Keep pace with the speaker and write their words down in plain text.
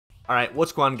Alright,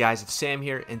 what's going on guys, it's Sam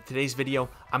here. In today's video,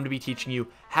 I'm going to be teaching you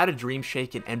how to Dream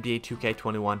Shake in NBA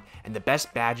 2K21 and the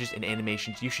best badges and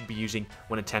animations you should be using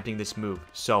when attempting this move.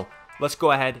 So, let's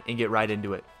go ahead and get right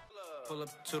into it. Pull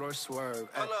up, two-door swerve,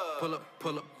 ay, pull up,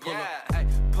 ay,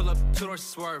 pull up, two-door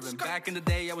swerving. Back in the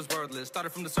day, I was wordless.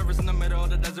 Started from the surface in the middle of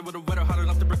the desert with a weather hot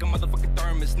enough to break a motherfucking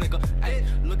thermos, nigga. Ay,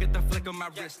 look at the flick of my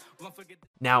wrist.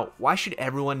 Now, why should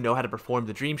everyone know how to perform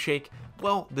the Dream Shake?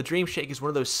 Well, the Dream Shake is one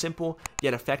of those simple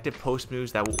yet effective post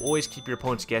moves that will always keep your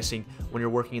opponents guessing when you're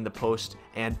working in the post,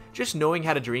 and just knowing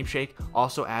how to Dream Shake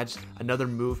also adds another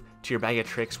move to your bag of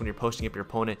tricks when you're posting up your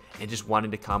opponent and just wanting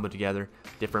to combo together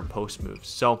different post moves.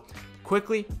 So,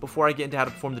 quickly, before I get into how to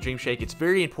perform the Dream Shake, it's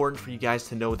very important for you guys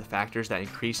to know the factors that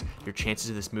increase your chances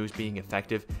of this move being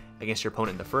effective against your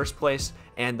opponent in the first place.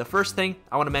 And the first thing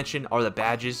I want to mention are the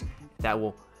badges that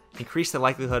will increase the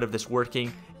likelihood of this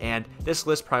working, and this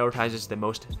list prioritizes the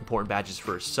most important badges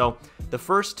first. So the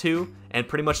first two, and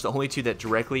pretty much the only two that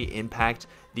directly impact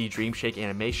the Dream Shake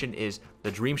animation, is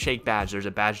the Dream Shake badge. There's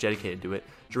a badge dedicated to it,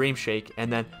 Dream Shake,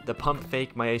 and then the Pump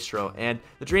Fake Maestro. And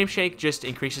the Dream Shake just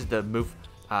increases the move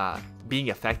being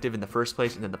effective in the first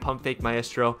place, and then the Pump Fake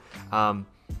Maestro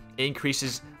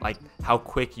increases like how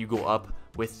quick you go up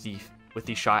with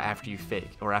the shot after you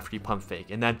fake or after you pump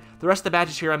fake. And then the rest of the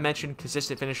badges here I mentioned: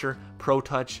 consistent finisher, pro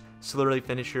touch, slowly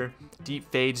finisher, deep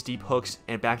fades, deep hooks,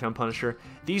 and back down punisher.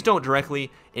 These don't directly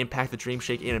impact the Dream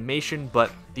Shake animation,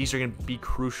 but these are going to be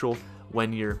crucial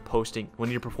when you're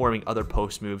performing other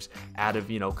post moves out of,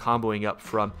 comboing up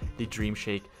from the Dream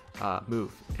Shake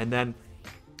move. And then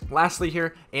lastly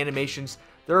here, animations.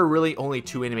 There are really only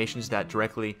two animations that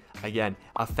directly, again,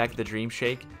 affect the Dream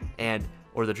Shake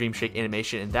or the Dream Shake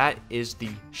animation, and that is the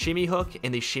shimmy hook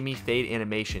and the shimmy fade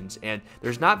animations. And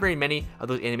there's not very many of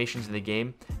those animations in the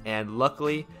game, and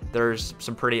luckily there's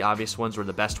some pretty obvious ones, or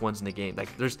the best ones in the game. Like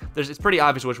it's pretty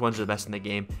obvious which ones are the best in the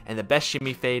game, and the best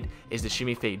shimmy fade is the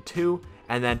shimmy fade 2,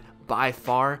 and then by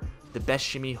far the best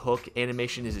shimmy hook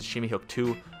animation is the shimmy hook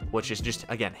 2, which is just,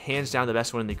 again, hands down the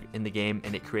best one in the game,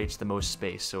 and it creates the most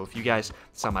space. So if you guys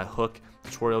saw my hook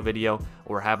tutorial video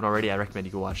or haven't already, I recommend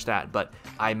you go watch that. But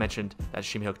I mentioned that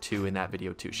shimmy hook 2 in that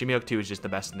video too. Shimmy hook 2 is just the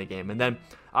best in the game. And then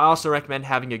I also recommend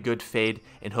having a good fade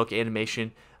and hook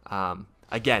animation.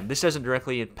 Again, this doesn't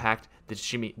directly impact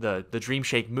the Dream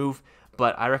Shake move,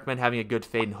 but I recommend having a good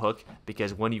fade and hook,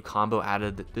 because when you combo out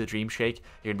of the Dream Shake,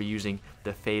 you're going to be using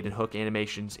the fade and hook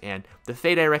animations. And the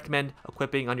fade I recommend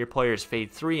equipping on your player is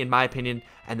fade 3 in my opinion,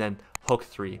 and then hook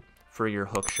 3 for your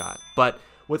hook shot. But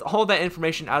with all that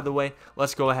information out of the way,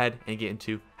 let's go ahead and get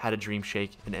into how to Dream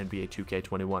Shake in NBA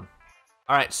 2K21.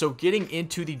 Alright, so getting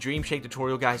into the Dream Shake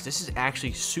tutorial, guys, this is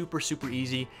actually super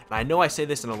easy. And I know I say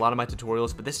this in a lot of my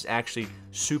tutorials, but this is actually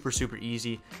super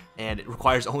easy, and it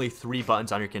requires only 3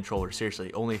 buttons on your controller.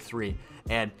 Seriously, only 3.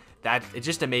 And it's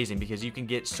just amazing, because you can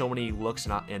get so many looks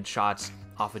and shots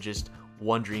off of just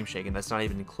one Dream Shake, and that's not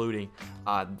even including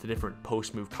the different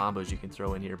post move combos you can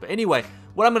throw in here. But anyway,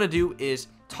 what I'm going to do is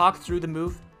talk through the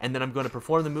move, and then I'm going to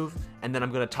perform the move, and then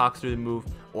I'm going to talk through the move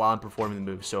while I'm performing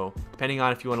the move. So depending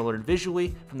on if you want to learn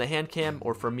visually from the hand cam,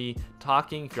 or from me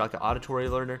talking, if you're like an auditory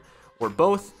learner, or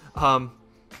both,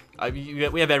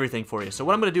 we have everything for you. So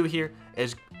what I'm going to do here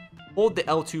is hold the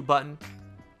L2 button,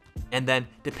 and then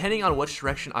depending on which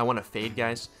direction I want to fade,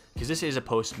 guys, because this is a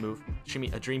post move,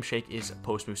 a Dream Shake is a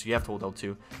post move, so you have to hold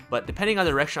L2. But depending on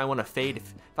the direction I want to fade,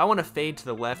 if I want to fade to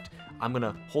the left, I'm going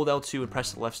to hold L2 and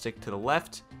press the left stick to the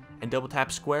left and double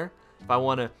tap square. If I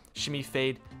want to shimmy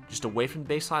fade just away from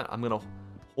the baseline, I'm going to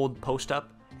hold post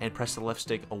up and press the left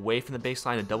stick away from the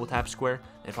baseline and double tap square.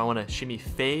 And if I want to shimmy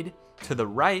fade to the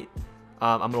right,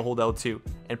 I'm going to hold L2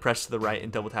 and press to the right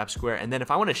and double tap square. And then if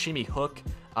I want to shimmy hook,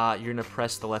 you're going to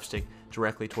press the left stick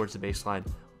directly towards the baseline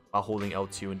while holding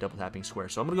L2 and double tapping square.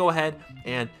 So I'm going to go ahead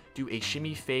and do a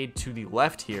shimmy fade to the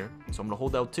left here. So I'm going to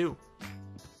hold L2,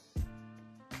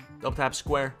 double tap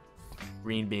square,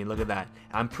 green bean. Look at that.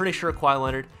 I'm pretty sure Kawhi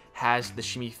Leonard has the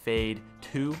shimmy fade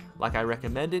 2 like I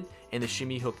recommended, and the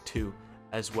shimmy hook 2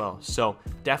 as well. So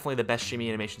definitely the best shimmy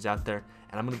animations out there.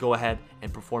 And I'm going to go ahead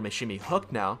and perform a shimmy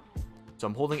hook now. So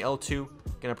I'm holding L2,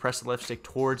 going to press the left stick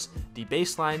towards the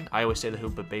baseline. I always say the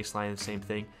hoop, but baseline is the same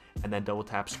thing. And then double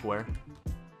tap square.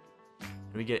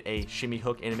 And we get a shimmy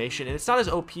hook animation. And it's not as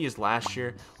OP as last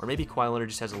year, or maybe Kawhi Leonard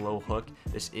just has a low hook.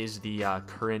 This is the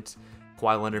current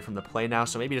Kawhi Leonard from the play now,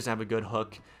 so maybe he doesn't have a good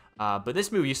hook. But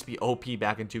this move used to be OP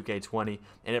back in 2K20,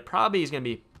 and it probably is going to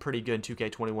be pretty good in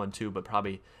 2K21 too, but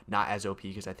probably not as OP,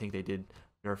 because I think they did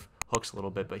nerf hooks a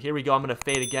little bit. But here we go. I'm going to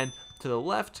fade again to the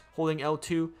left, holding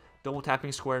L2, double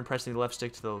tapping square, and pressing the left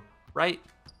stick to the right.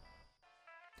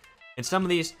 And some of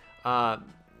these,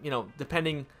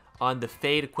 depending on the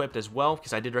fade equipped as well,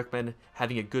 because I did recommend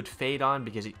having a good fade on,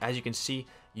 because as you can see,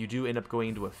 you do end up going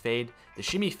into a fade. The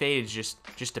shimmy fade is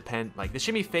just depend, like the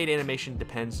shimmy fade animation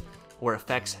depends or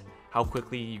affects how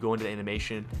quickly you go into the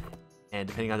animation, and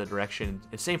depending on the direction.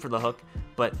 It's same for the hook,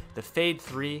 but the fade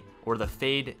 3 or the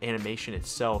fade animation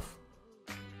itself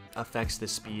affects the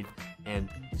speed and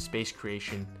space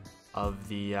creation of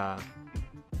the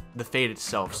fade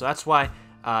itself. So that's why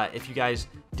if you guys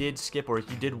did skip, or if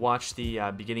you did watch the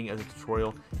beginning of the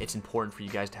tutorial, it's important for you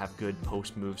guys to have good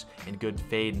post moves and good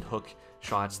fade and hook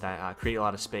shots that create a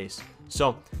lot of space.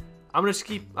 So I'm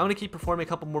gonna keep performing a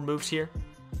couple more moves here,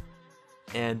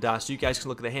 and so you guys can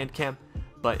look at the hand cam.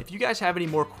 But if you guys have any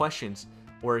more questions,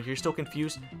 or if you're still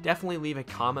confused, definitely leave a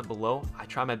comment below. I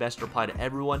try my best to reply to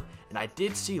everyone, and I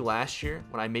did see last year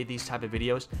when I made these type of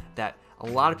videos that a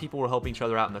lot of people were helping each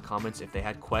other out in the comments if they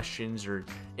had questions, or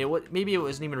maybe it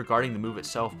wasn't even regarding the move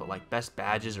itself, but like best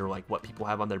badges or like what people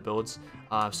have on their builds.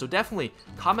 So definitely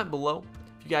comment below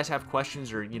if you guys have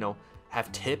questions, or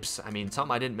have tips. I mean,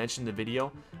 something I didn't mention in the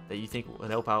video that you think would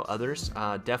help out others.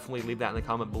 Definitely leave that in the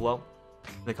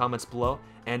comments below.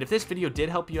 And if this video did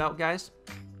help you out, guys,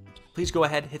 please go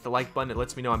ahead, hit the like button. It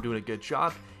lets me know I'm doing a good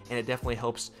job, and it definitely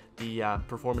helps the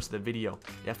performance of the video.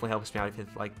 Definitely helps me out if you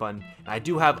hit the like button. And I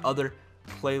do have a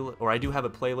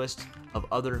playlist of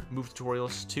other move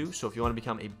tutorials too. So if you want to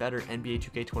become a better NBA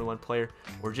 2K21 player,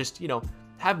 or just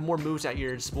have more moves at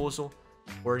your disposal,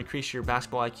 or increase your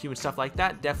basketball IQ and stuff like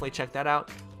that, definitely check that out.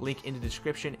 Link in the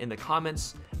description, in the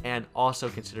comments, and also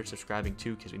consider subscribing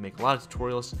too, because we make a lot of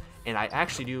tutorials, and I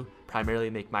actually do primarily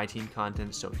make my team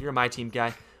content. So if you're a my team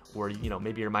guy, or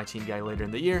maybe you're a my team guy later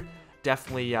in the year,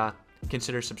 definitely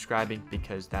consider subscribing,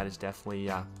 because that is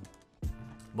definitely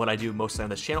what I do mostly on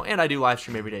this channel, and I do live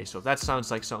stream every day. So if that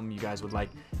sounds like something you guys would like,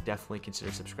 definitely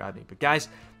consider subscribing. But guys,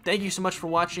 thank you so much for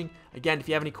watching. Again, if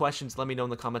you have any questions, let me know in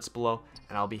the comments below,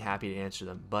 and I'll be happy to answer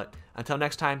them. But until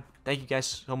next time, thank you guys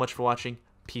so much for watching.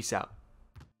 Peace out.